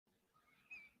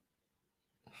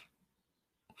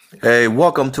Hey,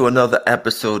 welcome to another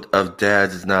episode of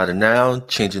Dad is Not a Noun,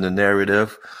 changing the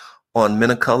narrative on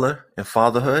men of color and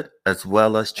fatherhood, as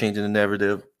well as changing the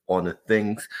narrative on the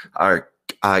things I,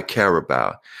 I care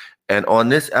about. And on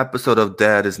this episode of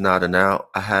Dad is Not a Noun,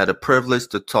 I had a privilege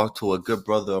to talk to a good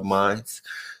brother of mine,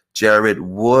 Jared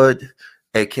Wood,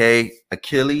 aka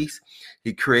Achilles.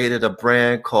 He created a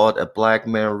brand called A Black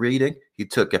Man Reading. He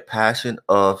took a passion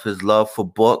of his love for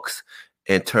books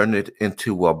and turned it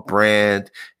into a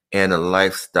brand and a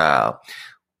lifestyle.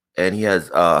 And he has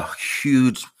a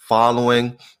huge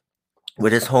following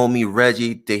with his homie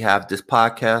Reggie. They have this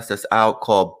podcast that's out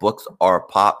called Books Are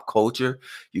Pop Culture.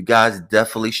 You guys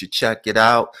definitely should check it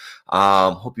out.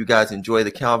 Hope you guys enjoy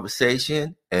the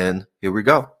conversation. And here we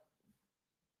go.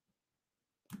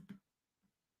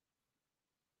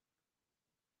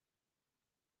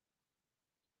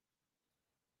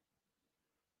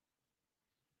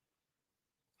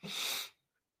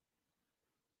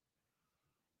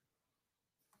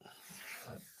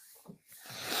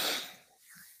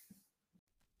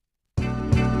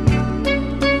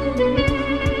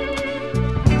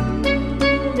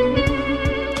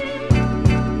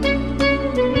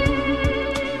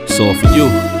 So for you,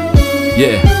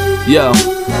 yeah, yo.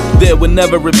 There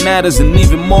whenever it matters, and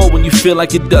even more when you feel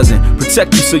like it doesn't.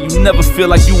 Protect you so you never feel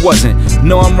like you wasn't.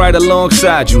 Know I'm right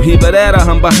alongside you. Either that or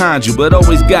I'm behind you, but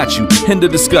always got you. End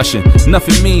of discussion,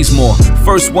 nothing means more.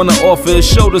 First one to offer is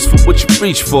shoulders for what you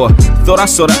reach for. Thought I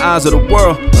saw the eyes of the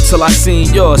world until I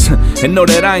seen yours. And know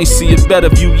that I ain't see a better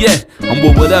view yet. I'm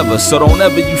with whatever, so don't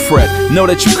ever you fret. Know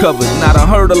that you covered, not a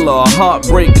hurdle or a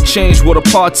heartbreak. A change what a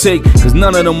partake, cause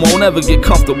none of them won't ever get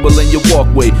comfortable in your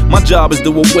walkway. My job is to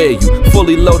aware you,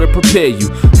 fully loaded, prepare you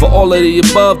for all of the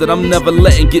above that I'm never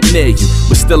letting get near you.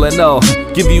 But still in all,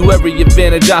 give you every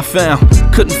advantage I found.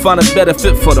 Couldn't find a better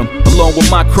fit for them, along with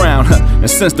my crown. And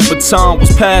since the baton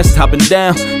was passed, I've been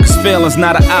down. Cause failing's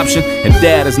not an option, and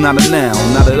dad is not a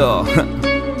noun, not at all.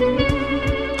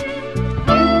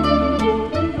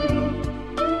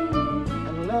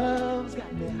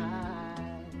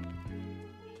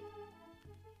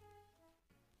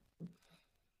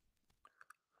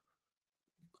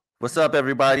 What's up,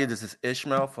 everybody? This is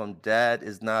Ishmael from Dad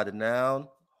is Not a Noun.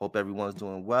 Hope everyone's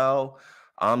doing well.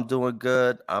 I'm doing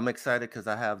good. I'm excited because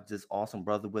I have this awesome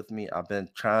brother with me. I've been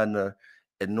trying to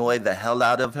annoy the hell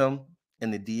out of him in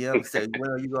the DM. Say,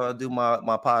 when are you gonna do my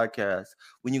podcast?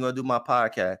 When you gonna do my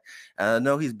podcast? And I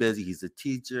know he's busy. He's a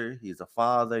teacher. He's a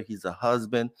father. He's a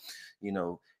husband. You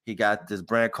know, he got this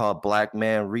brand called Black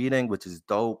Man Reading, which is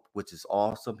dope, which is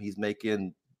awesome. He's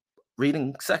making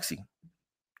reading sexy.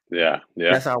 Yeah.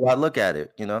 That's how I look at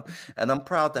it, and I'm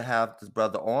proud to have this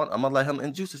brother on. I'm gonna let him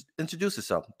introduce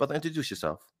himself. Brother, introduce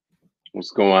yourself.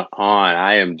 What's going on?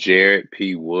 I am Jared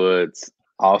P. Woods,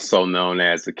 also known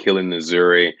as the Killing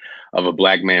Missouri of A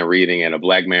Black Man Reading and a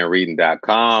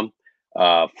blackmanreading.com.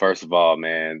 First of all,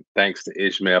 man, thanks to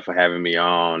Ishmael for having me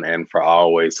on and for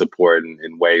always supporting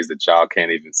in ways that y'all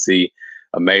can't even see.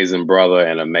 Amazing brother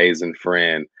and amazing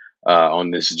friend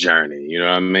on this journey. You know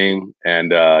what I mean?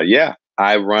 And yeah,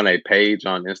 I run a page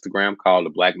on Instagram called The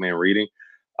Black Man Reading.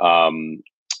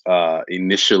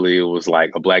 Initially it was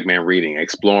like a black man reading,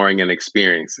 exploring and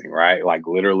experiencing, right? Like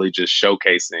literally just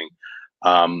showcasing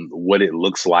what it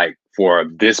looks like for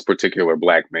this particular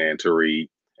black man to read,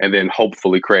 and then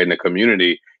hopefully creating a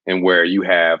community in where you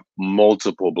have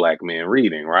multiple black men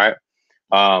reading, right?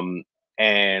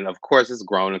 And of course it's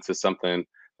grown into something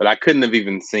that I couldn't have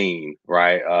even seen,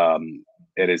 right?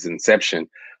 At its inception.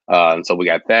 And so we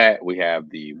got that. We have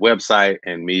the website,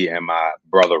 and me and my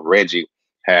brother Reggie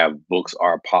have Books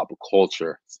Are Pop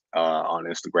Culture on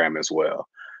Instagram as well.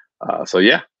 So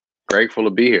yeah, grateful to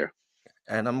be here.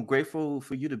 And I'm grateful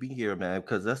for you to be here, man,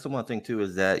 because that's the one thing too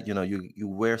is that you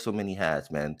wear so many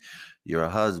hats, man. You're a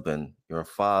husband, you're a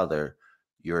father,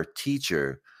 you're a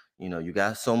teacher. You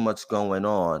got so much going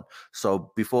on.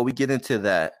 So before we get into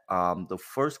that, the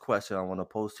first question I want to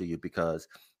pose to you, because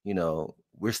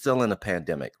we're still in a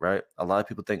pandemic, right? A lot of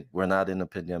people think we're not in a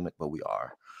pandemic, but we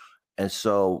are. And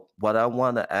so, what I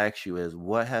want to ask you is,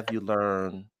 what have you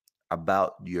learned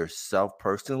about yourself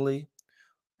personally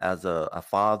as a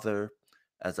father,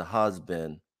 as a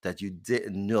husband, that you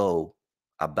didn't know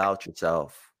about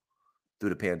yourself through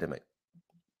the pandemic?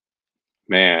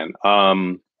 Man,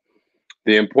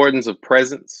 the importance of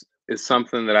presence is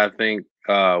something that I think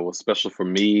was special for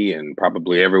me and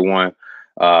probably everyone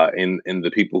in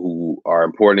the people who are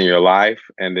important in your life,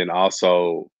 and then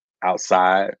also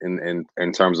outside in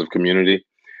terms of community.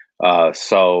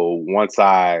 So once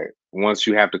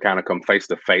you have to kind of come face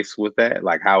to face with that,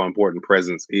 like how important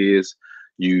presence is,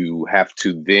 you have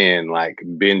to then like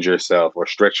bend yourself or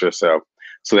stretch yourself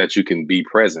so that you can be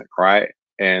present, right?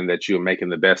 And that you're making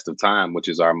the best of time, which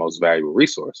is our most valuable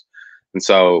resource. And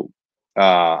so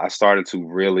I started to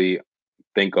really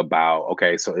think about,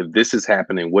 okay, so if this is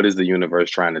happening, what is the universe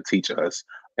trying to teach us,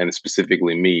 and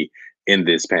specifically me, in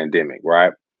this pandemic,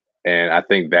 right? And I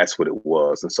think that's what it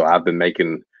was. And so I've been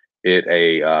making it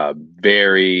a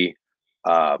very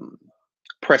um,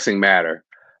 pressing matter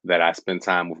that I spend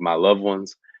time with my loved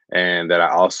ones, and that I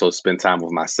also spend time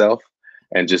with myself,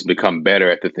 and just become better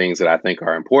at the things that I think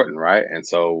are important, right? And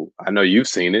so I know you've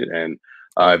seen it, and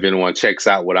Yeah. if anyone checks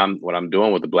out what I'm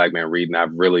doing with the Black Man Reading,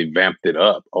 I've really vamped it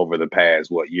up over the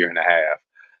past year and a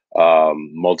half.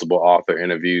 Multiple author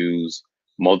interviews,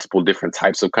 multiple different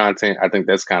types of content. I think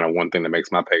that's kind of one thing that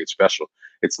makes my page special.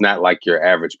 It's not like your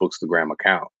average Bookstagram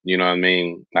account. You know what I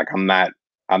mean? Like I'm not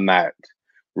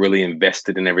really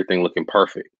invested in everything looking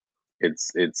perfect.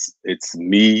 It's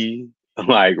me,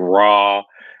 like, raw,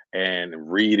 and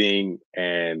reading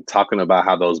and talking about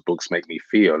how those books make me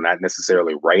feel, not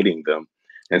necessarily rating them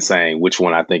and saying which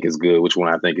one I think is good, which one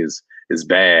I think is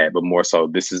bad, but more so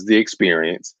this is the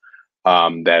experience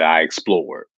that I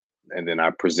explored, and then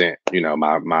I present,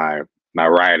 my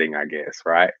writing, I guess,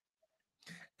 right?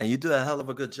 And you do a hell of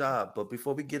a good job. But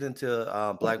before we get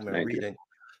into Black Man Thank you. Reading,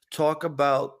 talk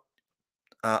about.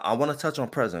 I want to touch on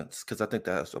presence because I think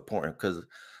that's important. Because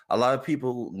a lot of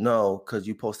people know, because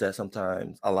you post that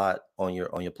sometimes a lot on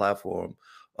your platform,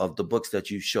 of the books that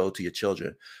you show to your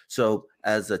children. So,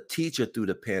 as a teacher through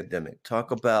the pandemic,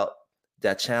 talk about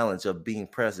that challenge of being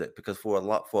present, because for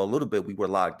a little bit we were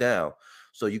locked down,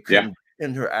 so you Yeah. couldn't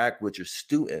interact with your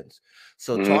students.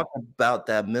 So, hmm talk about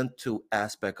that mental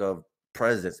aspect of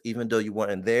presence, even though you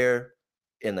weren't there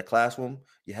in the classroom,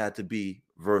 you had to be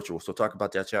virtual. So, talk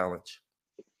about that challenge.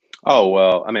 Oh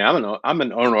well, I mean, I'm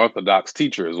an unorthodox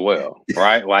teacher as well,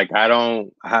 right? Like I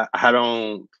don't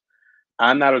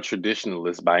I'm not a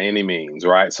traditionalist by any means,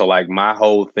 right? So like my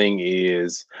whole thing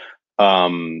is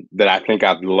that I think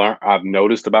I've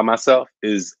noticed about myself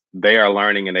is they are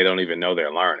learning and they don't even know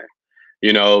they're learning.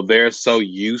 They're so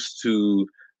used to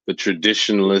the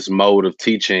traditionalist mode of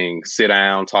teaching, sit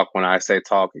down, talk when I say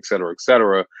talk, et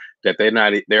cetera, that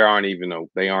they aren't even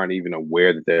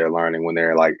aware that they're learning when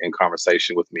they're like in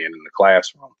conversation with me and in the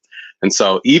classroom. And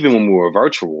so even when we were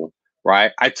virtual,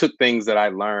 right, I took things that I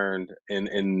learned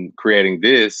in creating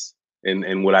this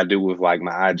and what I do with like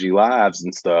my IG lives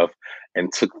and stuff,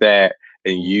 and took that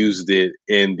and used it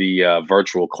in the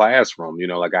virtual classroom.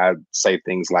 Like I say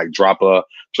things like drop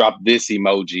this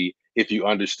emoji if you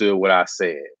understood what I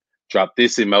said. Drop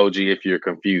this emoji if you're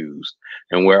confused.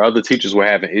 And where other teachers were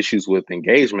having issues with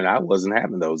engagement, I wasn't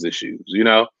having those issues.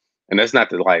 And that's not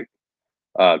to like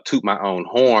toot my own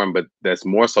horn, but that's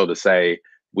more so to say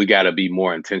we got to be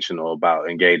more intentional about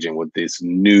engaging with these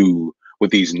new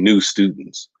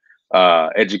students.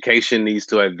 Education needs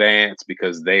to advance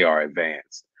because they are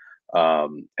advanced.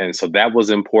 And so that was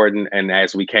important. And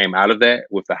as we came out of that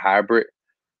with the hybrid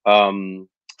um,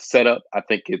 setup, I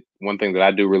think one thing that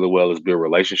I do really well is build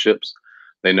relationships.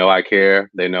 They know I care.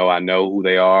 They know I know who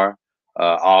they are.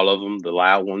 All of them, the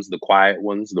loud ones, the quiet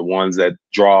ones, the ones that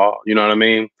draw. You know what I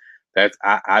mean?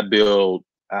 I build.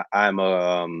 I'm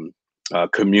a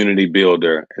community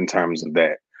builder in terms of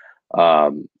that.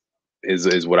 Um,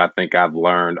 is what I think I've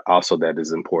learned. Also, that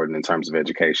is important in terms of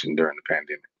education during the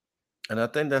pandemic. And I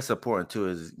think that's important too,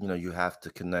 is you have to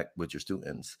connect with your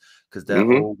students, because that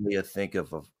hmm old way of think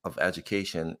of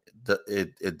education,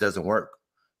 it doesn't work.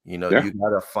 Yeah. You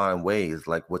gotta find ways,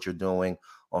 like what you're doing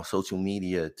on social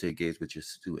media, to engage with your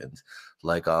students.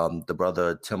 Like the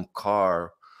brother Tim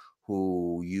Carr,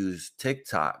 who used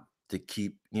TikTok to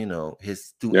keep his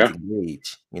students Yeah.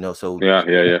 engaged. So Yeah.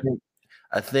 Yeah. I Yeah. think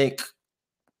I think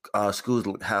schools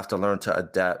have to learn to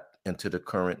adapt into the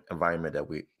current environment that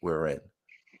we're in.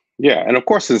 Yeah, and of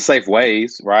course in safe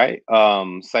ways, right?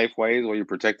 Safe ways where you're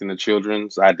protecting the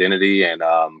children's identity and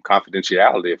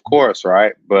confidentiality, of course,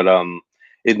 right? But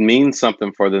it means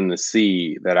something for them to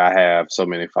see that I have so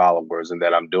many followers and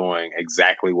that I'm doing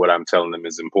exactly what I'm telling them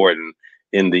is important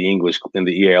in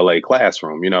the ELA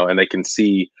classroom, and they can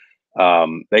see,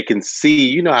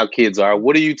 how kids are.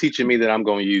 What are you teaching me that I'm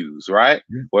going to use, right?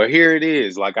 Well, here it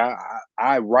is. Like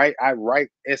I write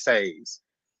essays,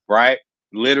 right?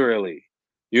 Literally.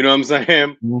 You know what I'm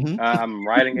saying? Mhm. I'm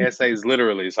writing essays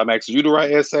literally. So I'm asking you to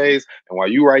write essays, and while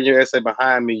you write your essay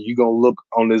behind me, you're gonna look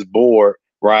on this board,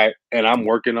 right? And I'm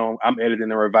editing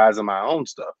and revising my own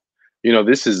stuff.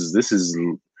 This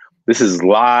is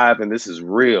live and this is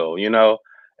real.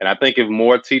 And I think if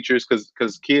more teachers,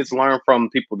 because kids learn from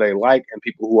people they like and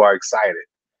people who are excited.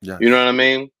 You know Yes. what I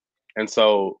mean? And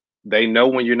so they know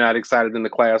when you're not excited in the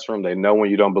classroom. They know when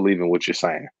you don't believe in what you're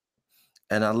saying.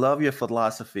 And I love your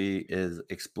philosophy is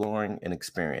exploring and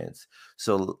experience.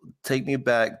 So take me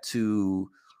back to,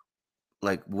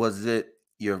 like, was it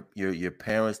your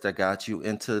parents that got you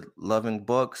into loving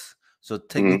books? So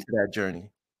take me Mhm. to that journey.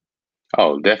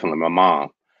 Oh, definitely. My mom.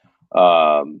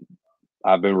 Um,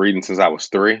 I've been reading since I was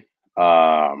 3.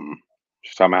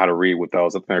 She taught me how to read with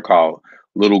those. I think they're called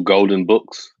little golden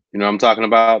books. You know what I'm talking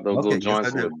about? Those little Okay, yes, I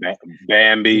joints do. with Yeah.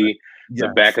 Bambi. The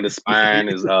back Yes. of the spine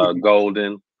is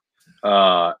golden.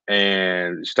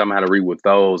 And she taught me how to read with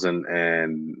those, and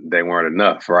they weren't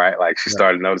enough, right? Like she Right,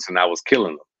 started noticing I was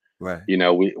killing them. right. You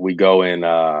know, we go in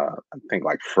I think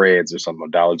like Fred's or something, or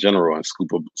Dollar General, and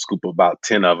scoop about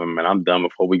 10 of them, and I'm done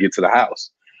before we get to the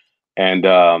house. And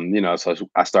so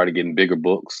I started getting bigger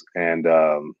books, and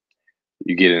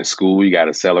you get in school, you got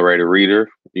accelerator reader.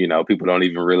 You know, people don't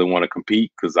even really want to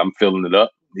compete because I'm filling it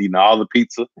up, eating all the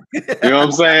pizza. You know what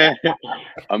I'm saying?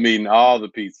 I'm eating all the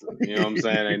pizza. You know what I'm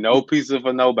saying? Ain't no pizza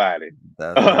for nobody.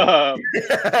 That's right.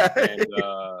 And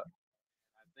I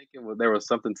think there was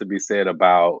something to be said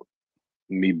about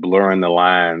me blurring the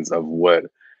lines of what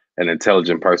an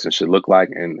intelligent person should look like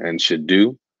and should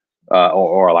do,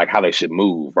 or like how they should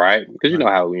move, right? Because you Right.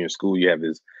 know how when you're in school you have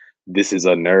this is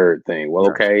a nerd thing. Well,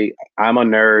 Yes. okay, I'm a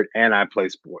nerd and I play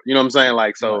sport. You know what I'm saying?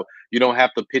 Like, Right. so you don't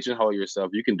have to pigeonhole yourself.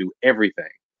 You can do everything,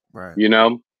 Right. you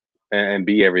know, and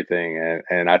be everything.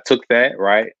 And I took that,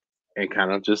 right, and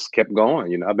kind of just kept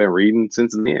going. You know, I've been reading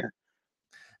since then.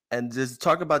 And just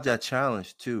talk about that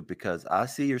challenge too, because I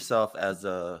see yourself as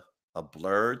a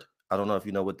blurred. I don't know if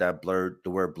you know what the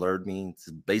word blurred means.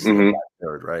 It's basically a Hmm. black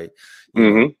nerd, right? You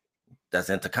know, Hmm. that's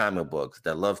into comic books,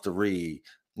 that loves to read,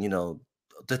 you know,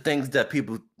 the things that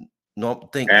people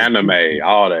don't think is Anime,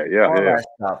 all that. Yeah, all yeah. that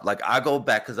stuff. Like I go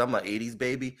back because I'm an 80s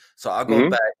baby. So I go Hmm.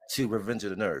 back to Revenge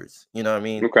of the Nerds. You know what I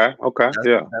mean? Okay. Okay. That's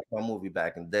Yeah. that's my movie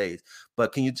back in the days.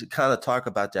 But can you kind of talk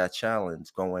about that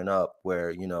challenge growing up where,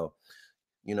 you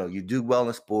do well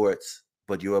in sports,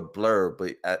 but you're a blur,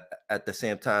 but at the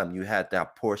same time you had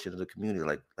that portion of the community.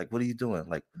 Like what are you doing?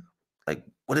 Like Okay.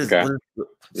 what is so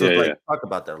Yeah. like Yeah. talk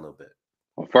about that a little bit.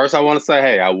 Well, first, I want to say,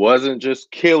 hey, I wasn't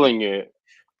just killing it,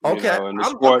 Okay. in the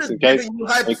I'm sports. just giving you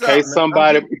In hypes up, case man. I'm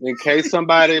somebody, giving in case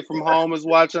somebody from home is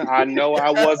watching, I know I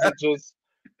wasn't just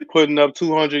putting up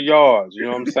 200 yards. You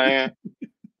know what I'm saying?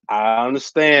 I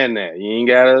understand that you ain't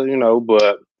gotta,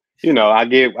 but I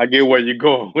get where you're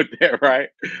going with that, right?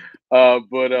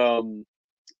 But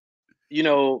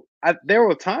there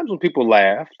were times when people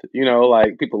laughed.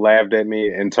 Like people laughed at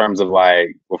me in terms of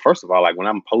like, well, first of all, like when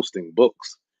I'm posting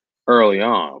books early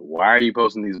on, why are you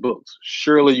posting these books?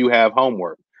 Surely you have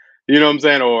homework. You know what I'm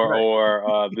saying? Or right.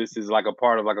 or this is like a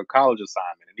part of like a college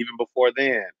assignment. And even before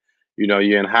then,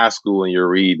 you're in high school and you're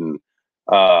reading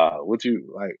what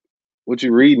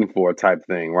you reading for type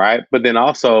thing, right? But then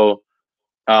also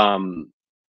um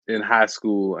in high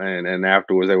school and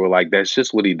afterwards they were like, that's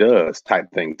just what he does type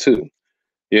thing too.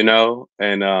 And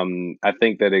I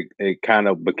think that it kind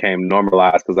of became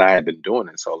normalized because I had been doing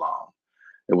it so long.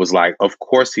 It was like, of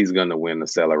course he's going to win the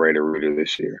Accelerator Reader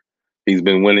this year. He's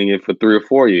been winning it for 3 or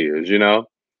 4 years.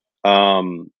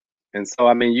 um and so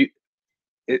I mean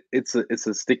it's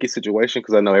a sticky situation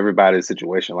because I know everybody's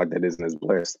situation like that isn't as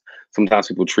blessed. Sometimes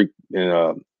people treat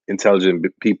intelligent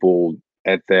people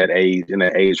at that age, in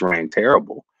that age range,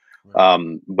 terrible.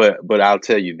 Right. But I'll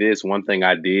tell you this: one thing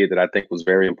I did that I think was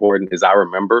very important is I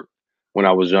remember when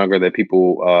I was younger that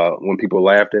when people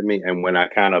laughed at me, and when I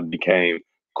kind of became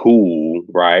cool,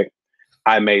 right?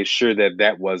 I made sure that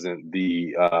that wasn't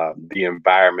the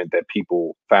environment that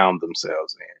people found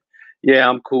themselves in. Yeah,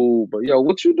 I'm cool, but yo,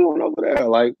 what you doing over there?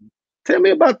 Like, tell me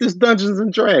about this Dungeons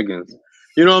and Dragons.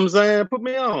 You know what I'm saying? Put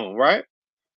me on, right?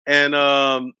 And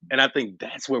I think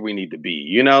that's where we need to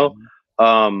be,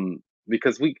 Mhm.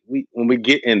 because we when we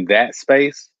get in that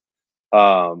space,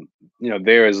 there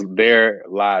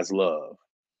lies love,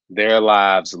 there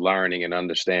lives learning and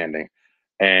understanding,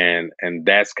 and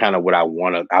that's kind of what I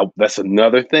want to. That's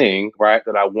another thing, right?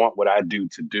 That I want what I do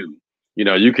to do.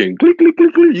 You can click, click,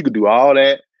 click, click. You can do all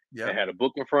that and Yep, had a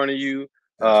book in front of you.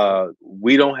 that's right.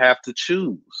 We don't have to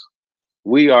choose.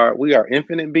 We are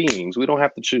infinite beings. We don't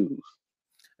have to choose.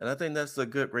 And I think that's a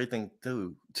good great thing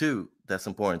too. That's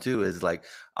important too. Is like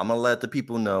I'm gonna let the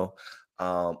people know.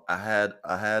 I had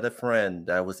a friend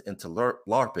that was into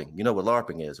LARPing. You know what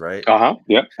LARPing is, right? Uh-huh.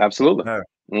 Yep, absolutely. All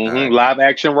right. Live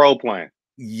action role playing.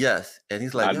 Yes, and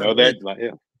he's like, I yo, know that. Like,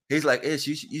 yeah. he's like, Ish,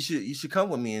 you should come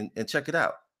with me and check it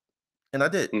out. And I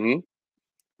did, Hmm.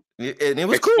 and it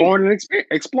was cool. Exploring and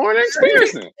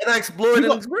experiencing. And I explored You an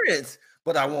go. experience,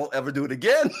 but I won't ever do it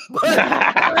again. But and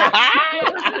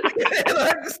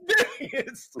I understand.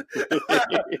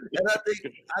 And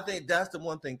I think that's the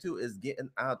one thing too, is getting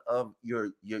out of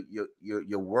your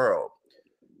world.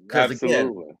 Because again,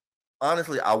 Absolutely.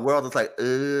 honestly, our world is like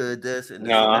this and this and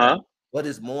that. Uh-huh. But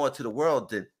there's more to the world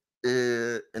than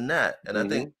and that. And I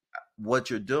think what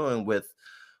you're doing with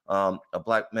a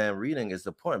Black man reading is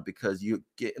important, because you're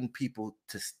getting people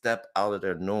to step out of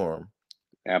their norm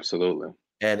Absolutely.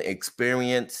 and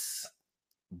experience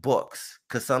books.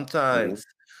 Because sometimes,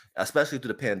 especially through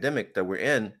the pandemic that we're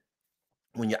in,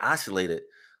 when you're isolated,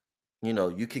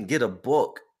 you can get a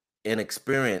book and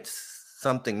experience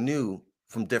something new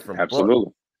from different books.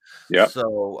 Absolutely. Yeah.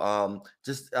 So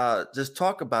just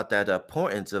talk about that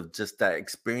importance of just that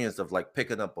experience of like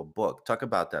picking up a book. Talk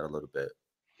about that a little bit.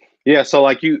 Yeah, so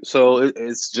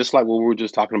it's just like what we were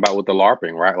just talking about with the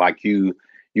LARPing, right? Like you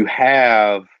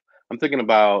have I'm thinking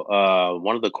about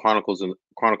one of the Chronicles of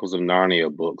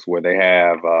Narnia books where they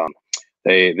have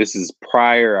this is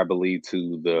prior, I believe,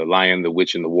 to the Lion, the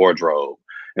Witch, and the Wardrobe.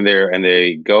 And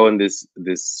they go in this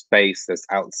space that's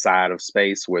outside of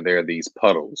space where there are these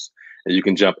puddles. And you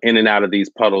can jump in and out of these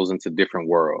puddles into different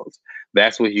worlds.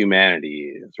 That's what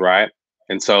humanity is, right?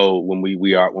 And so when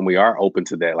we are open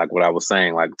to that, like what I was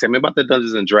saying, like tell me about the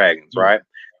Dungeons and Dragons, right?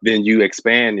 Then you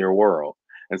expand your world.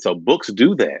 And so books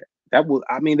do that. That was,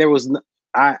 I mean, there was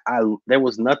there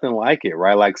was nothing like it,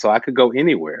 right? Like, so I could go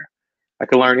anywhere. I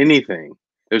could learn anything.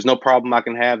 There's no problem I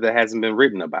can have that hasn't been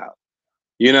written about,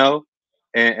 you know?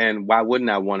 And why wouldn't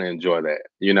I want to enjoy that,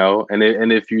 you know? And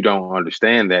if you don't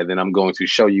understand that, then I'm going to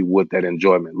show you what that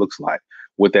enjoyment looks like,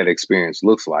 what that experience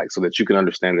looks like, so that you can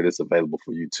understand that it's available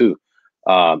for you too.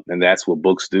 And that's what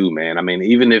books do, man. I mean,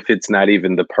 even if it's not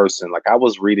even the person, like I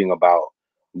was reading about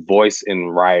voice in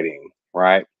writing,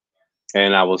 right?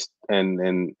 And I was,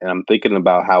 and I'm thinking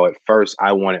about how at first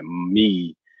I wanted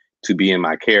me to be in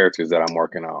my characters that I'm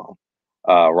working on,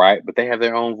 right? But they have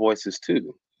their own voices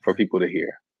too for people to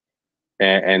hear.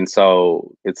 And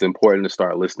so it's important to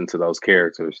start listening to those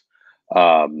characters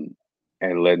and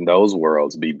letting those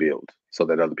worlds be built so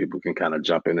that other people can kind of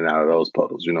jump in and out of those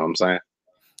puddles. You know what I'm saying?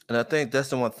 And I think that's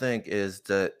the one thing is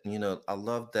that, I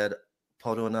love that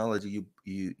puddle analogy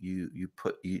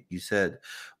you said.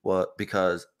 Well,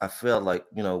 because I feel like,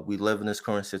 we live in this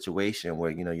current situation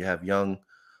where, you have young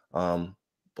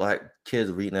Black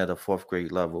kids reading at a 4th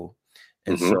grade level.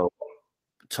 And so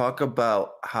talk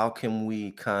about how can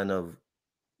we kind of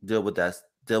deal with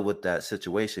that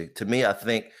situation. To me, I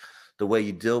think the way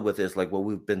you deal with it is like what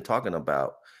we've been talking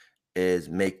about, is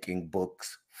making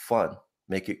books fun,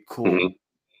 make it cool,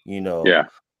 Yeah.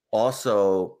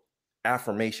 Also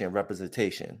affirmation,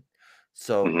 representation.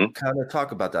 So kind of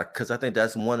talk about that, because I think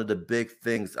that's one of the big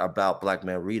things about Black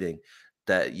man reading,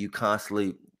 that you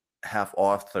constantly have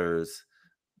authors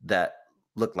that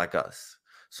look like us.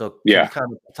 So can you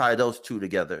kind of tie those two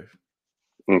together?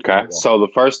 Okay. So the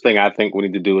first thing I think we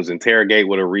need to do is interrogate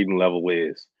what a reading level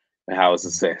is and how it's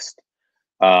assessed.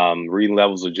 Reading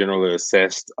levels are generally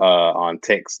assessed on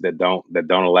texts that don't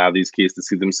allow these kids to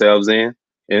see themselves in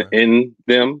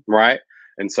them, right?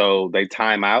 And so they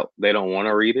time out. They don't want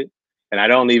to read it. And I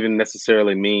don't even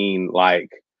necessarily mean like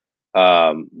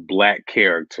Black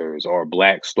characters or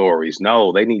Black stories.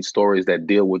 No, they need stories that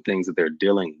deal with things that they're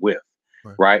dealing with,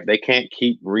 right? They can't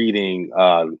keep reading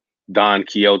Don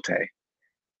Quixote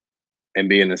and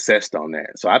being assessed on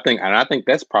that. So I think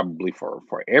that's probably for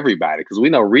everybody, because we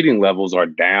know reading levels are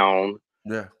down,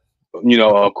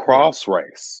 across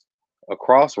races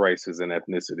and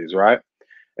ethnicities, right?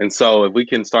 And so if we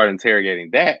can start interrogating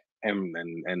that and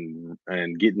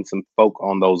getting some folk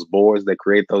on those boards that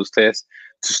create those tests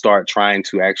to start trying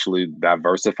to actually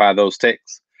diversify those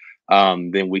texts,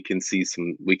 then we can see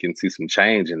some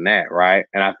change in that, right?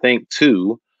 And I think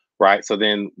too, right? So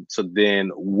then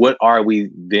what are we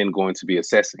then going to be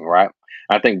assessing, right?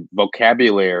 I think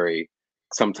vocabulary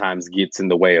sometimes gets in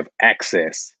the way of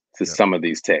access to some of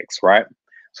these texts, right?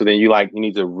 So then you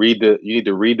need to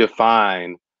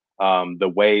redefine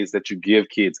the ways that you give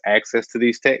kids access to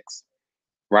these texts,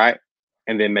 right?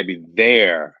 And then maybe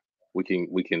there we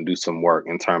can do some work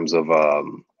in terms of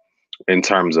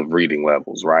reading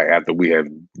levels, right? After we have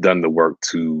done the work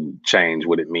to change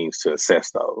what it means to assess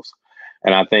those.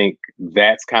 And I think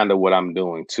that's kind of what I'm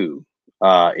doing too,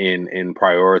 in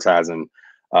prioritizing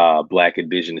Black,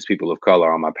 Indigenous, people of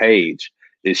color on my page,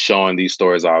 is showing these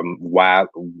stories are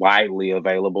widely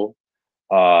available,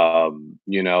 and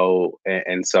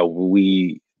so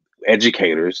we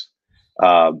educators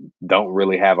don't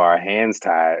really have our hands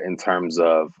tied in terms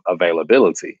of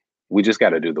availability. We just got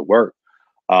to do the work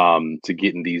to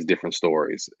getting these different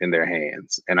stories in their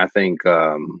hands, and I think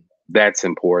that's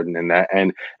important. And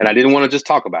I didn't want to just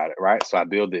talk about it, right? So I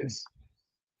build this.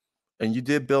 and you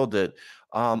did build it.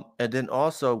 And then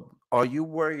also, are you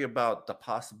worried about the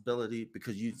possibility,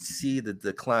 because you see the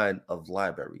decline of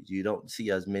libraries? You don't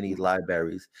see as many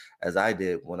libraries as I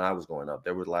did when I was growing up.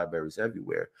 There were libraries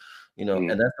everywhere,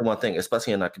 Mm. and that's the one thing,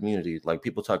 especially in our community. Like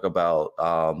people talk about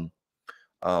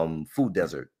food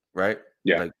desert, right?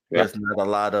 Yeah. Like Yeah. there's not a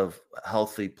lot of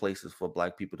healthy places for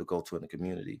Black people to go to in the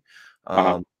community.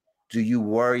 Uh-huh. Do you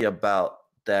worry about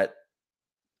that,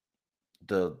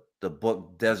 the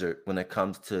book desert, when it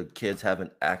comes to kids having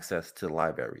access to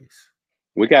libraries?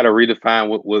 We got to redefine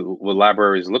what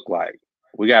libraries look like.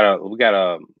 We gotta like,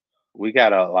 we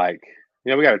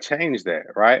gotta change that,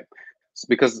 right?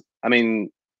 Because I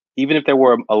mean, even if there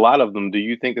were a lot of them, do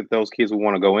you think that those kids would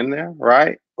want to go in there,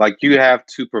 right? Like you have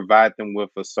to provide them with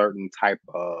a certain type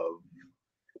of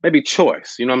maybe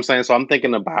choice. You know what I'm saying? So I'm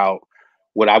thinking about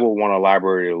what I would want a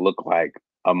library to look like,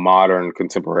 a modern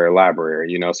contemporary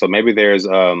library, So maybe there's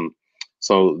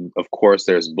so of course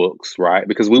there's books, right?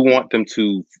 Because we want them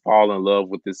to fall in love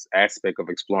with this aspect of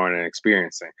exploring and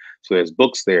experiencing. So there's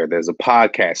books there, there's a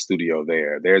podcast studio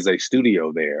there, there's a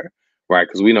studio there, right?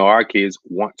 Because we know our kids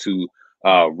want to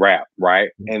rap, right?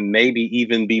 And maybe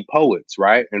even be poets,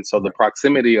 right? And so the Right.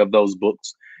 proximity of those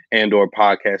books and or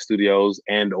podcast studios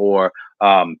and or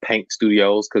paint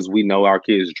studios, because we know our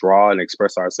kids draw and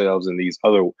express ourselves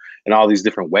in all these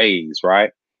different ways,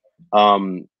 right?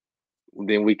 um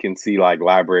then we can see like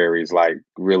libraries like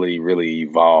really really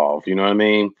evolve, you know what I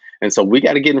mean? And so we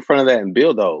got to get in front of that and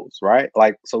build those, right?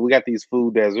 Like, so we got these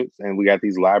food deserts and we got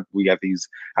these, I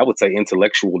would say,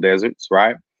 intellectual deserts,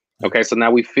 right? Yeah. Okay, so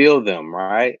now we fill them,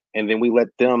 right? And then we let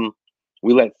them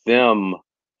make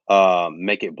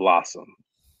it blossom,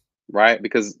 right?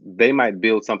 Because they might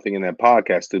build something in that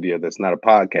podcast studio that's not a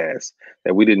podcast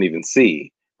that we didn't even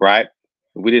see, right?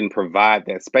 We didn't provide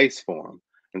that space for them.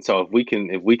 And so if we can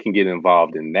get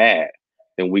involved in that,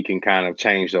 then we can kind of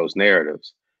change those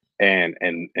narratives and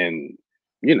maybe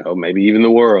even the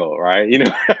world, right?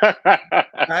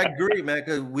 I agree, man,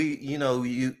 because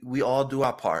we all do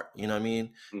our part, you know what I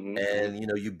mean? Hmm. And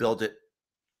you build it,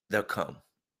 they'll come.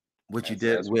 What you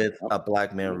did That's right. with A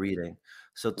Black Man Hmm. Reading.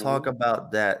 So Hmm. talk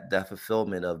about that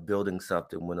fulfillment of building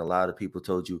something when a lot of people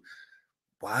told you,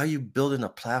 why are you building a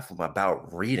platform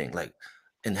about reading? Like,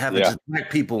 and having Yeah. just Black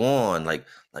people on, like,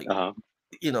 Uh-huh.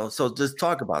 so just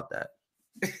talk about that.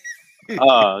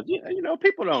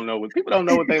 People don't know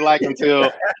what they like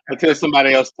until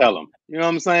somebody else tell them. You know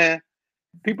what I'm saying?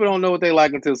 People don't know what they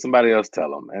like until somebody else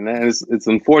tell them, and then it's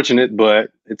unfortunate,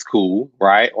 but it's cool,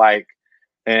 right? Like,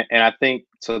 and I think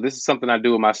so. This is something I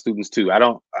do with my students too.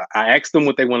 I ask them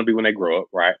what they want to be when they grow up,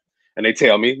 right? And they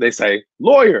tell me, they say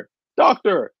lawyer,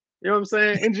 doctor, you know what I'm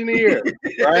saying, engineer,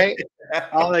 right?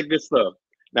 All that good stuff.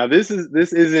 Now this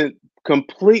isn't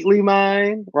completely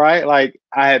mine, right? Like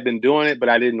I had been doing it, but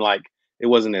I didn't like it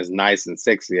wasn't as nice and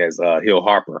sexy as Hill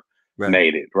Harper Right,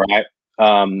 made it, right?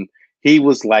 Um, he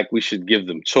was like, we should give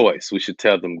them choice. We should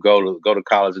tell them go to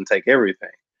college and take everything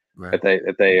right.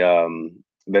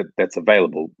 that's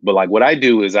available. But like what I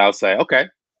do is I'll say, okay,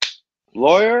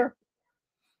 lawyer,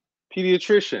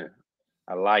 pediatrician,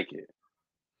 I like it.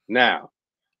 Now,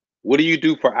 what do you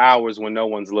do for hours when no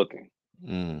one's looking?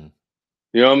 Mm,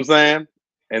 You know what I'm saying?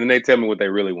 And then they tell me what they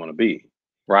really want to be,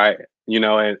 right?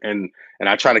 And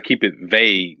I try to keep it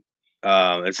vague.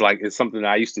 It's something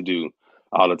that I used to do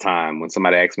all the time when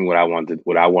somebody asked me what I wanted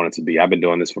to be. I've been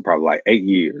doing this for probably like 8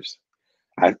 years.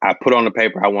 I put on the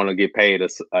paper I want to get paid a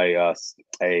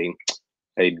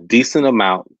decent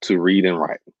amount to read and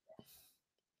write.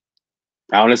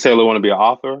 I don't necessarily want to be an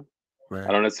author. I right.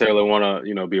 don't necessarily want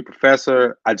to, be a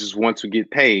professor. I just want to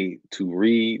get paid to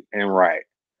read and write.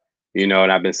 And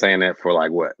I've been saying that for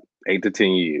like what, 8 to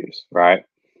 10 years, right?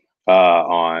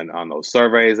 On those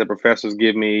surveys that professors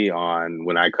give me, on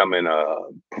when I come in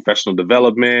professional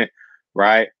development,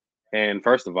 right? And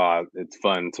first of all, it's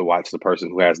fun to watch the person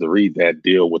who has to read that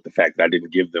deal with the fact that I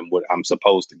didn't give them what I'm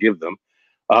supposed to give them.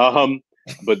 Um,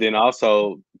 but then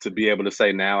also to be able to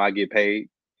say now I get paid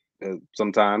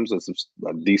sometimes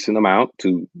a decent amount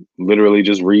to literally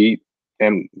just read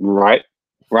and write,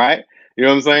 right? You know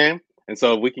what I'm saying? And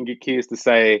so if we can get kids to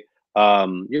say, I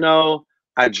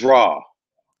draw,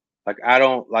 like I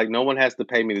don't like no one has to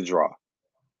pay me to draw,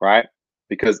 right?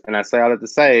 Because and I say all that to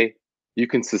say you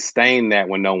can sustain that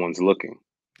when no one's looking.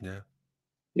 Yeah.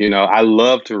 I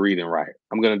love to read and write.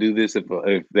 I'm gonna do this if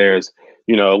there's,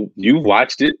 you've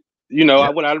watched it. Yeah.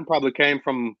 I probably came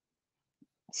from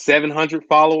 700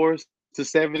 followers to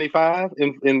 75 Yeah.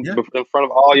 in front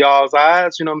of all y'all's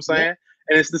eyes. You know what I'm Yeah. saying?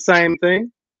 And it's the same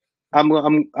thing. I'm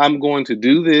going to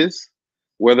do this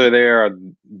whether there are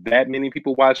that many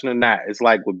people watching or not. It's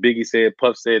like what Biggie said,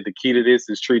 Puff said, the key to this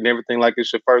is treating everything like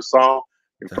it's your first song,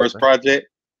 your That's first right. project,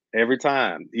 every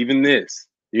time. Even this.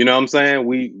 You know what I'm saying?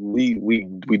 We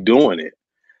doing it.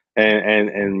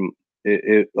 And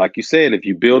it like you said, if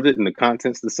you build it and the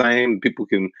content's the same, people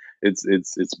can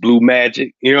it's blue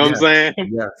magic, you know what I'm Yes. saying?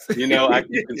 Yes. You know,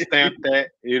 you can stamp that,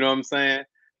 you know what I'm saying?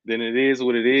 Then it is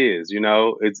what it is, you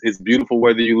know. It's beautiful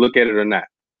whether you look at it or not.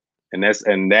 And that's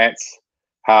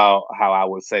how I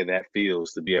would say that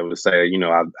feels to be able to say, you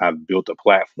know, I've built a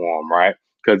platform, right?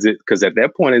 Because at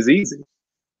that point it's easy.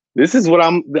 This is what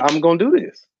I'm gonna do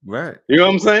this. Right. You know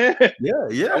what I'm saying? Yeah,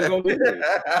 I'm yeah. gonna do this,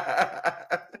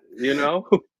 you know?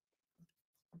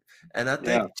 And I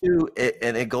Yeah. think too,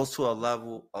 it goes to a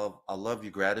level of I love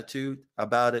you gratitude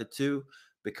about it too,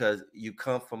 because you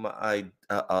come from a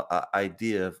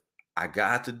idea of I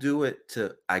got to do it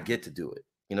to I get to do it.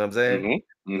 You know what I'm saying?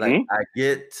 Mm-hmm. Like Mm-hmm. I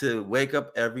get to wake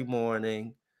up every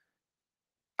morning.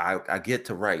 I get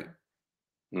to write.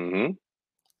 Mm-hmm.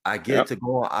 I get Yep. to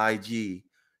go on IG,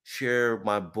 share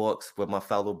my books with my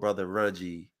fellow brother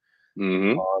Reggie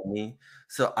Mm-hmm. on me.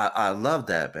 So I love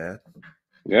that, man.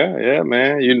 Yeah, yeah,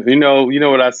 man. You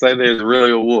know what I say? There's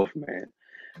really a wolf, man.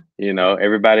 You know,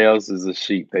 everybody else is a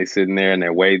sheep. They sitting there and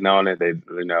they're waiting on it. They,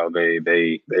 you know,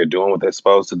 they're doing what they're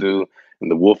supposed to do,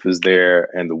 and the wolf is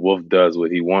there, and the wolf does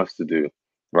what he wants to do,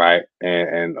 right?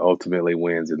 And ultimately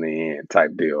wins in the end,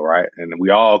 type deal, right? And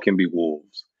we all can be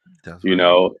wolves. That's You right.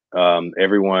 know,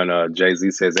 everyone.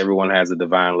 Jay-Z says everyone has a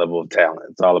divine level of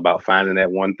talent. It's all about finding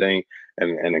that one thing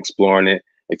and exploring it,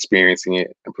 experiencing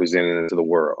it, and presenting it to the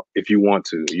world. If you want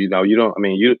to, you know, you don't. I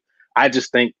mean, you. I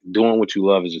just think doing what you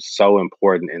love is just so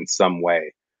important in some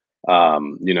way.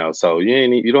 You know, so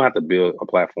you don't have to build a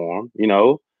platform, you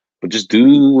know, but just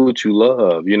do what you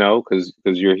love, you know, because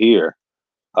you're here.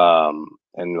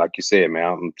 And like you said, man,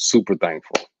 I'm super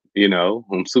thankful. You know,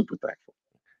 I'm super thankful.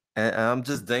 And I'm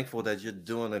just thankful that you're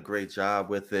doing a great job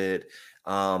with it.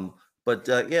 But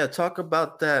yeah, talk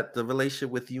about that, the relationship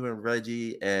with you and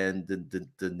Reggie and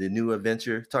the new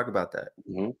adventure. Talk about that.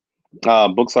 Mhm.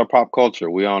 Books are pop culture.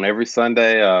 We on every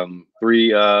Sunday,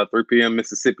 3 p.m.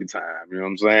 Mississippi time. You know what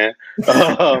I'm saying?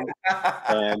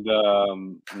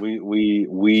 And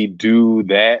we do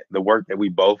that, the work that we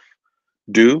both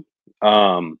do,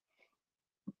 um,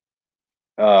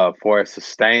 for a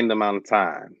sustained amount of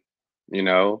time. You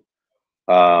know,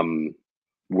 um,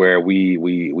 where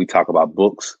we talk about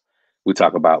books. We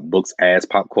talk about books as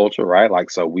pop culture, right?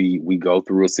 Like, so we go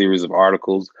through a series of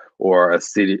articles or a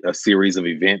series of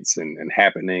events and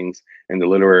happenings in the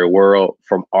literary world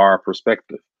from our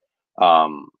perspective.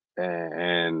 Um,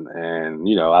 and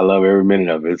you know, I love every minute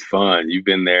of it. It's fun. You've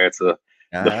been there. It's the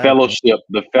Ah, fellowship.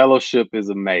 The fellowship is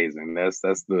amazing. That's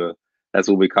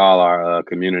what we call our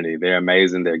community. They're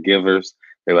amazing. They're givers.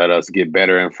 They let us get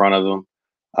better in front of them,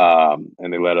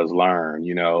 and they let us learn.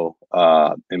 You know,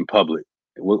 in public.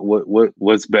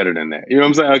 What's better than that? You know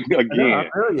what I'm saying? no, I Again,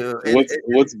 feel you.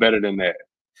 what's better than that?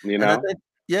 You And I know? think,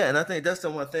 yeah, and I think that's the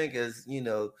one thing is,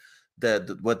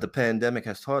 that what the pandemic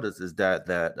has taught us is that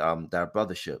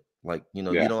brothership. Like, you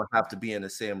Yeah. don't have to be in the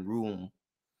same room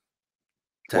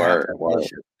to have Word. that Word.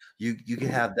 brothership. You can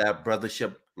have that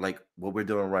brothership like what we're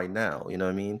doing right now. You know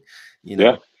what I mean? You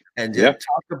Yeah. know, and Yeah. just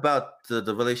talk about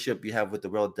the relationship you have with the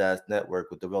Real Dads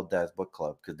Network, with the Real Dads Book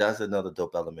Club, because that's another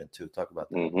dope element too. Talk about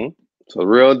that. hmm So the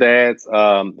Real Dads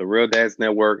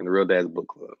Network and the Real Dads Book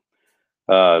Club.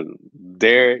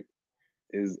 Derek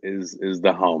is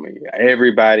the homie.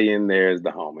 Everybody in there is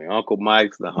the homie. Uncle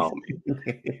Mike's the homie.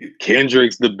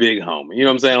 Kendrick's the big homie. You know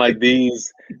what I'm saying? Like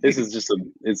this is just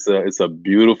it's a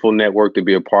beautiful network to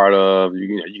be a part of.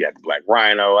 You know, you got the Black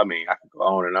Rhino. I mean, I could go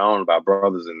on and on about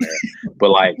brothers in there, but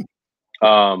like,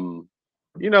 um,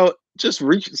 you know, just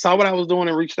saw what I was doing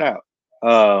and reached out.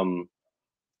 Um,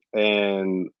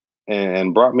 and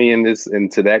and brought me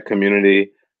into that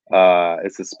community.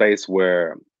 It's a space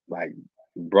where like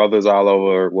brothers all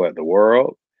over the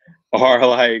world are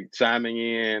like chiming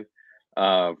in,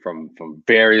 from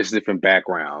various different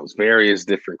backgrounds, various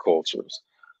different cultures,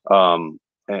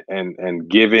 and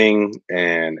giving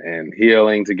and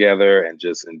healing together and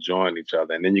just enjoying each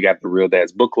other. And then you got the Real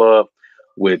Dads Book Club,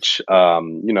 which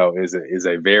you know is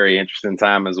a very interesting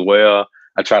time as well.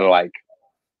 I try to like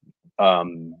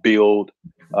build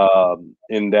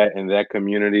in that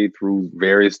community through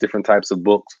various different types of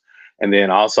books, and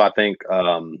then also I think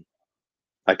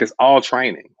like it's all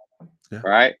training, Yeah.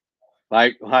 right?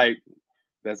 Like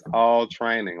that's all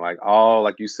training, like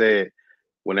you said.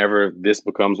 Whenever this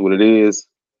becomes what it is,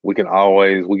 we can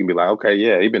be like, okay,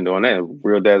 yeah, he been doing that at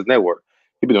Real Dads Network.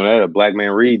 He been doing that at Black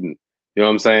Man Reading. You know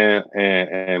what I'm saying?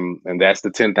 And that's the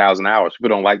 10,000 hours. People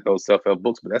don't like those self-help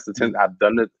books, but that's the 10. I've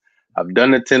done it. I've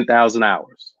done the 10,000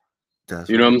 hours. That's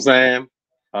You know what right. I'm saying?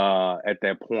 At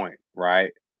that point,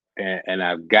 right? And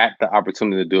I've got the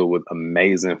opportunity to do it with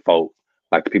amazing folk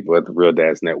like the people at the Real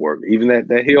Dads Network. Even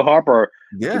that Hill Harper,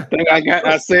 the Yeah. thing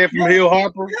I said from Hill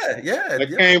Harper, Yeah.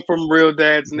 that came from Real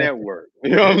Dads Network.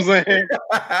 You know what I'm saying?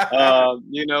 Yeah.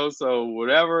 You know, so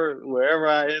wherever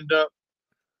I end up,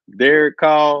 Derek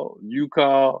call, you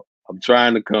call. I'm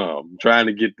trying to come. I'm trying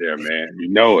to get there, man. You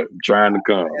know it. I'm trying to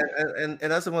come. And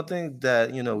that's the one thing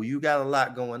that you got a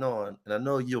lot going on, and I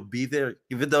know you'll be there,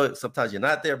 even though sometimes you're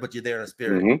not there, but you're there in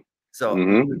spirit. Mm-hmm. So,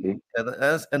 Mm-hmm.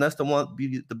 and that's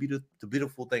the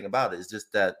beautiful thing about it is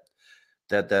just that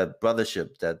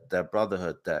brothership, that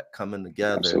brotherhood, that coming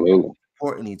together, Absolutely.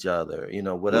 supporting each other,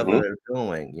 whatever they're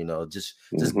doing, just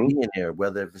being here,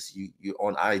 whether if it's you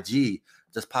on IG,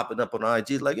 just popping up on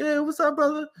IG, like, hey, what's up,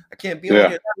 brother? I can't be on here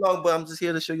that long, but I'm just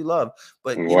here to show you love.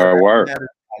 But that matters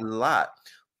a lot.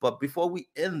 But before we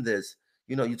end this,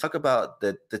 you talk about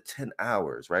the 10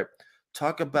 hours, right?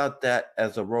 Talk about that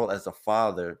as a role as a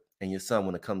father and your son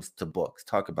when it comes to books.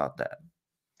 Talk about that.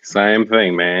 Same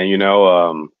thing, man.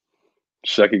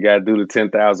 Shucky got to do the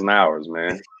 10,000 hours,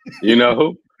 man.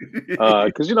 Because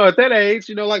at that age,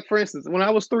 like for instance, when I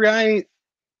was 3,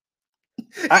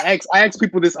 I ask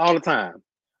people this all the time.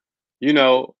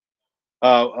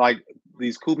 Like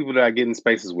these cool people that I get in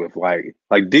spaces with, like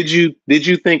did you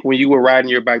think when you were riding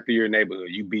your bike through your neighborhood,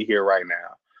 you'd be here right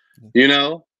now?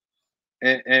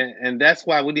 And that's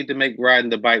why we need to make riding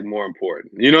the bike more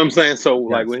important. You know what I'm saying? So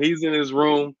like when he's in his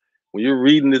room, when you're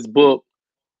reading this book,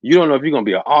 you don't know if you're gonna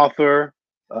be an author,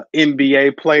 an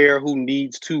NBA player who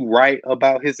needs to write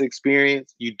about his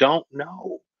experience. You don't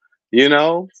know. You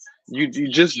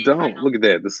just don't. Look at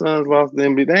that. The Suns lost the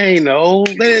NBA. They ain't know.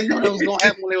 They didn't know that was gonna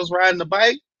happen when they was riding the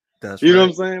bike. That's you know what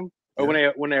I'm saying? Or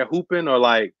when they're hooping, or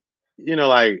like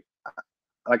I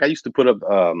used to put up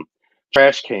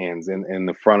trash cans in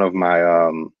the front of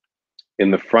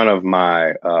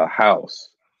my house,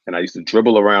 and I used to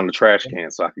dribble around the trash can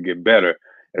so I could get better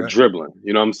at dribbling.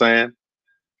 You know what I'm saying?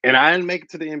 And I didn't make it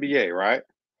to the NBA, right?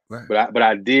 But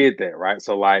I did that, right?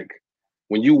 So like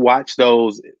when you watch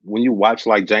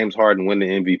like James Harden win the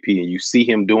MVP and you see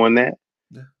him doing that,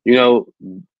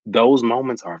 those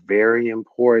moments are very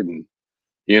important.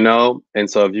 And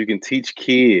so if you can teach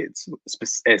kids,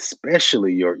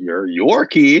 especially your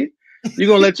kid, you're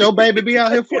gonna let your baby be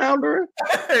out here floundering.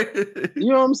 You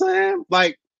know what I'm saying?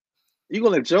 Like, you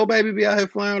gonna let your baby be out here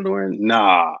floundering?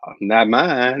 Nah, not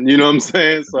mine. You know what I'm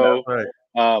saying? So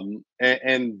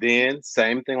and then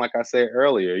same thing, like I said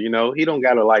earlier, he don't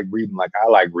gotta like reading like I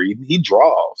like reading. He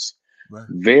draws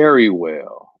very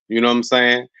well. You know what I'm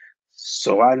saying?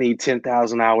 So I need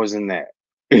 10,000 hours in that.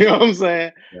 You know what I'm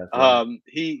saying?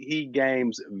 He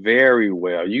games very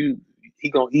well. He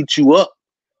gonna eat you up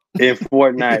in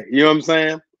Fortnite. You know what I'm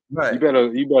saying? Right.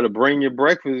 You better bring your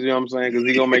breakfast. You know what I'm saying? Because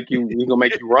he gonna make you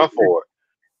run for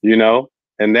it.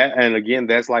 And again,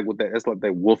 that's like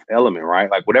that wolf element, right?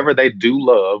 Like whatever they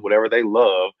love,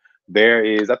 there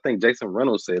is. I think Jason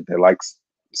Reynolds said that like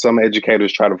some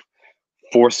educators try to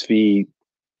force feed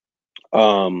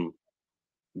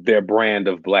their brand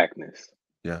of blackness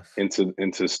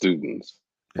into students,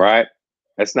 right?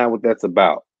 That's not what that's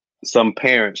about. Some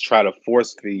parents try to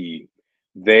force feed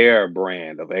their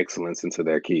brand of excellence into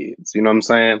their kids. You know what I'm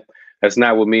saying? That's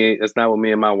not what me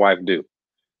and my wife do.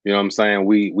 You know what I'm saying?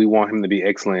 We want him to be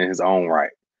excellent in his own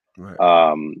right.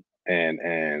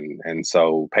 And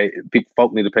so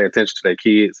folk need to pay attention to their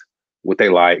kids, what they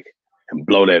like, and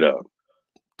blow that up.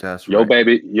 That's your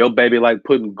baby like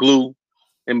putting glue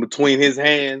in between his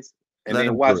hands and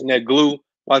then watching that glue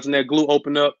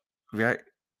open up. Right.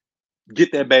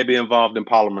 Get that baby involved in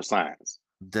polymer science.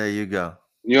 There you go.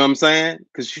 You know what I'm saying?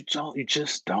 Because you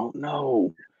just don't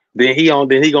know. Then he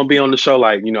gonna be on the show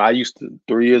like, I used to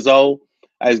 3 years old.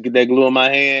 I used to get that glue in my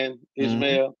hand,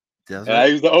 Ishmael. And I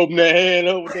used to open that hand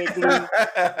up with that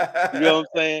glue. You know what I'm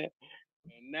saying?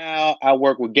 And now I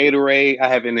work with Gatorade. I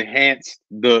have enhanced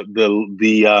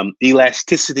the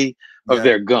elasticity of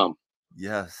their gum.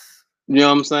 Yes. You know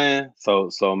what I'm saying?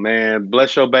 So man,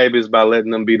 bless your babies by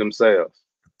letting them be themselves.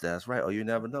 That's right. Or you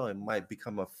never know. It might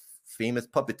become a famous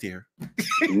puppeteer.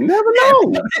 You never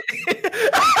know.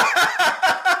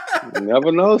 You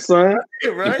never know, son.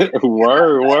 Right?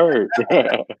 Word.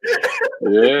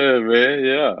 Yeah, man.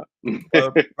 Yeah.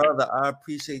 Brother, I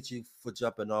appreciate you for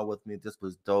jumping on with me. This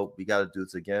was dope. We got to do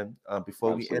this again.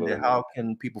 Before we end it, how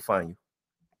can people find you?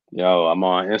 Yo, I'm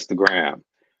on Instagram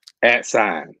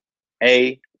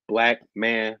 @A Black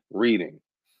Man Reading.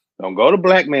 Don't go to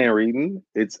Black Man Reading.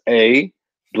 It's A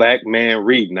Black Man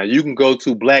Reading. Now you can go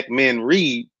to Black Men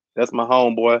Read. That's my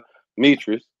homeboy,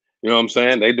 Metris. You know what I'm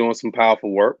saying? They doing some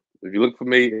powerful work. If you look for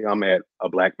me, I'm at A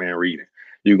Black Man Reading.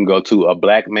 You can go to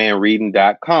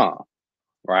ablackmanreading.com,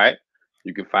 right?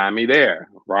 You can find me there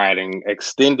writing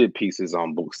extended pieces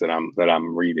on books that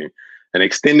I'm reading and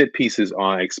extended pieces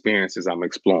on experiences I'm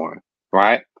exploring,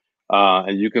 right?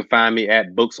 And you can find me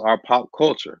at Books Are Pop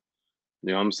Culture.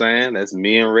 You know what I'm saying? That's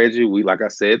me and Reggie. We, like I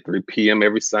said, 3 p.m.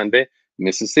 every Sunday,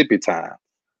 Mississippi time.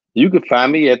 You can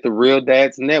find me at the Real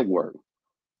Dads Network.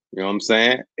 You know what I'm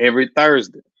saying? Every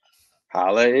Thursday.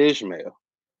 Holla at Ishmael.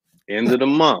 End of the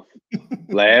month.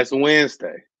 Last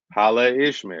Wednesday. Holla at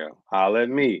Ishmael. Holla at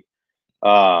me.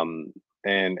 And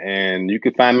you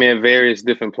can find me at various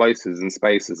different places and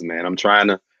spaces, man. I'm trying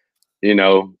to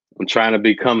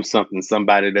become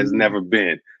somebody that's never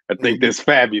been. I think that's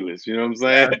fabulous. You know what I'm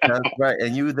saying? That's right.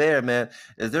 And you there, man.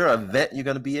 Is there an event you're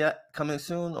gonna be at coming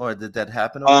soon, or did that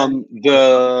happen already?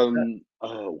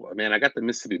 I got the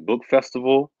Mississippi Book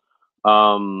Festival.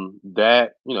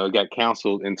 That it got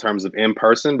canceled in terms of in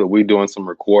person, but we're doing some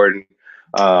recording.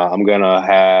 I'm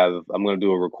gonna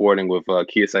do a recording with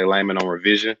Kiese Layman on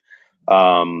revision.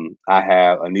 I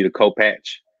have Anita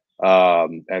Kopach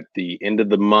at the end of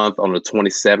the month on the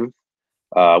 27th.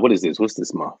 What is this? What's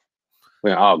this month?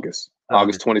 We're in August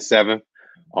 27th.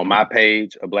 On my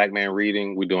page, A Black Man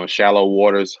Reading, we're doing Shallow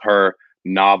Waters, her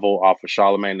novel off of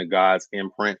Charlemagne the God's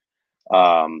imprint.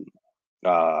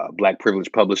 Black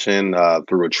Privilege Publishing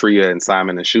through Atria and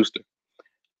Simon & Schuster.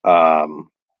 And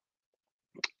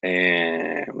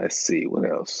let's see what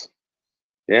else.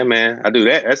 Yeah, man, I do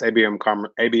that. That's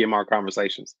ABMR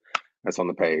Conversations. That's on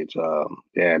the page.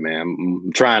 Yeah, man,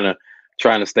 I'm trying to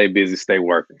stay busy, stay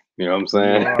working. You know what I'm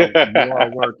saying? You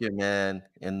are working, man.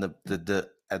 And the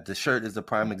shirt is a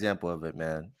prime example of it,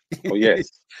 man. Oh yes,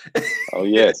 oh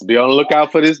yes. Be on the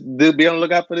lookout for this. Be on the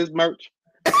lookout for this merch.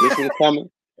 This is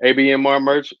coming. ABMR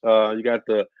merch. You got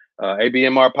the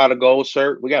ABMR Pot of Gold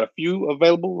shirt. We got a few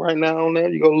available right now on there.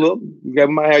 You go look. You got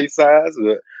my your size.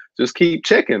 Just keep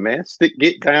checking, man.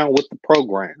 Get down with the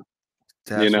program.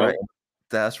 That's right.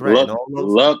 That's right.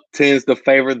 Luck tends to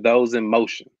favor those in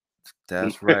motion.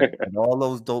 That's right. And all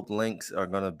those dope links are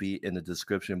going to be in the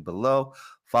description below.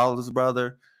 Follow this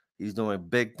brother. He's doing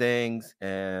big things,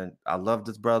 and I love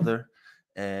this brother.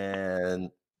 And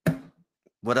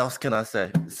what else can I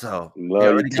say? So he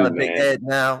already got a big head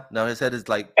now. Now his head is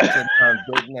like 10 times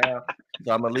big now.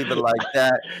 So I'm going to leave it like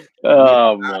that.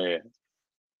 Oh, man.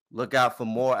 Look out for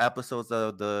more episodes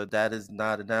of the That Is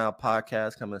Not Now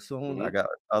podcast coming soon. Mm-hmm. I got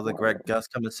other great guests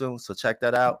coming soon, so check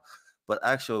that out. But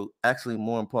actually,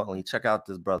 more importantly, check out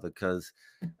this brother, because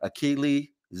Akili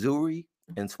Zuri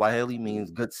in Swahili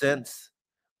means good sense,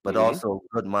 but also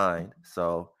good mind.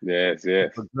 So yes,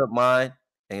 good mind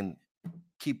and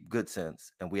keep good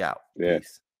sense. And we out. Yeah.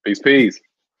 Peace.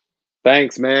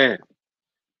 Thanks, man.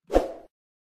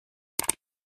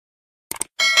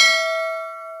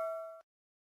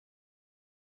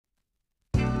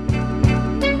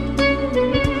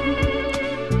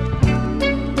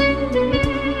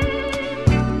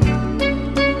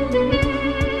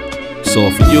 It's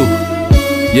all for you.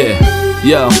 Yeah,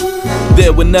 yo.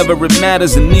 There whenever it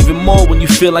matters, and even more when you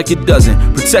feel like it doesn't.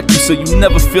 Protect you so you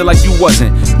never feel like you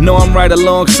wasn't. Know I'm right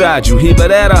alongside you. Here but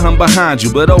that I'm behind you,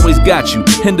 but always got you.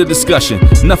 End of discussion,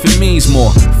 nothing means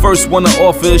more. First one to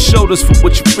offer is shoulders for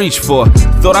what you reach for.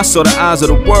 Thought I saw the eyes of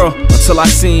the world until I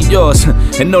seen yours.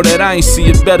 And know that I ain't see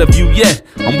a better view yet.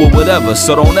 I'm with whatever,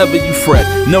 so don't ever you fret.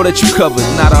 Know that you covered,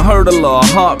 not a hurdle or a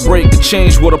heartbreak to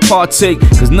change what a partake.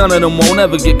 Cause none of them won't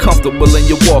ever get comfortable in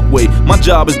your walkway. My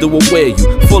job is to aware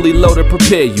you, fully loaded,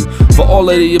 prepare you for all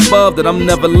of the above that I'm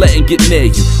never letting get near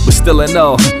you. But still in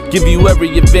all, give you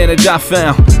every advantage I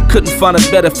found. Couldn't find a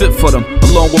better fit for them,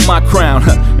 along with my crown.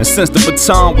 And since the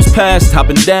baton was passed, I've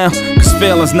been down. Cause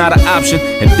failing's not an option,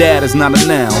 and dad is not a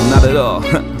noun, not at all.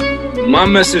 My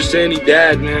message to any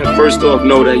dad, man, first off,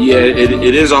 know that, yeah,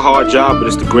 it is a hard job, but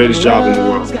it's the greatest job in the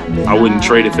world. I wouldn't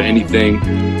trade it for anything.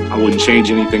 I wouldn't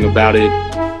change anything about it.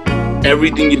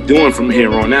 Everything you're doing from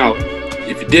here on out,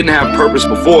 if it didn't have purpose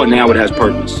before, now it has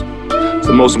purpose. It's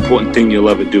the most important thing you'll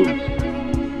ever do.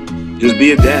 Just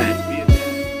be a dad.